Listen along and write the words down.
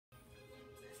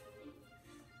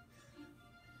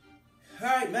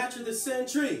Alright, match of the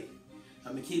century.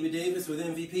 I'm Akiba Davis with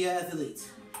MVP Athletes.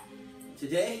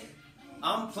 Today,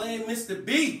 I'm playing Mr.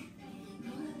 B.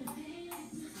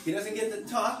 He doesn't get to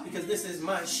talk because this is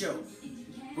my show.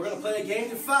 We're going to play a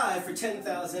game to 5 for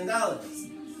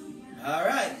 $10,000.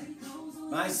 Alright,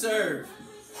 my serve.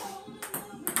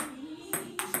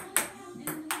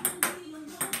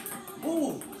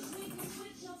 Ooh.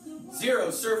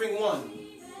 0, serving 1.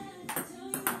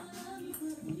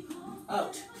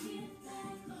 Out.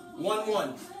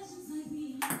 1-1.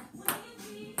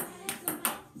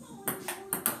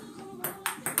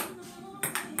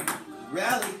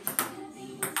 Rally.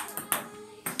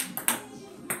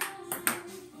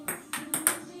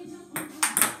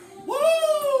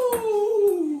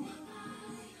 Woo!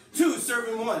 2,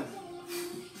 serving 1.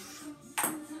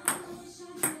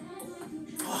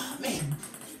 Oh man.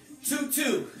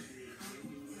 2-2.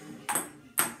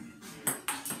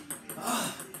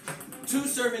 2,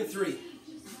 serving 3.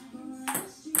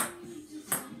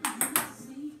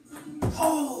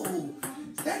 Oh,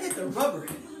 that hit the rubber.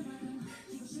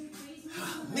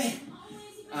 Oh, man,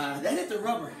 that hit the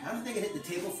rubber. I don't think it hit the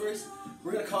table first.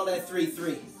 We're going to call that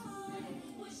 3-3.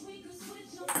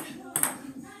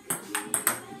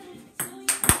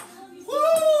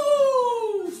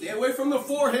 Woo! Stay away from the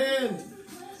forehand.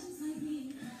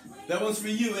 That one's for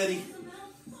you, Eddie.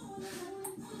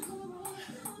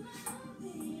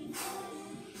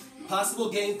 Possible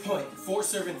game point, 4,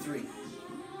 serving 3.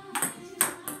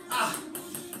 Ah,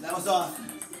 that was off.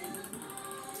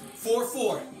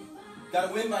 4-4. Got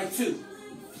to win by 2.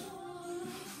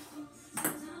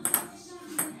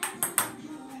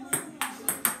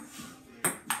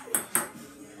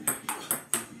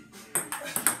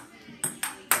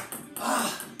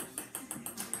 Ah,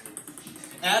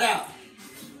 add out.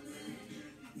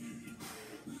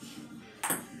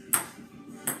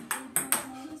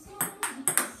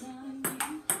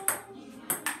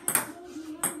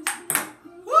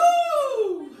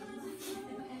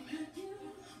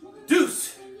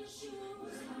 Deuce.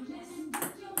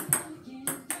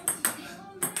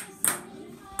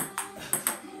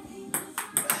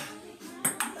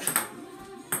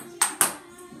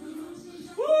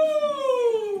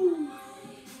 Woo!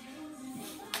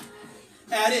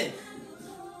 Add in.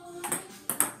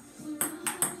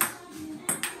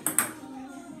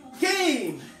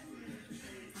 Game.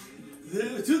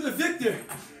 To the victor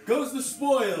goes the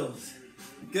spoils.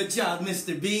 Good job,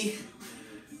 Mr. B.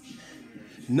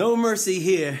 No mercy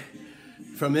here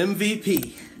from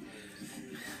MVP.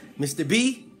 Mr.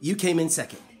 B, you came in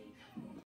second.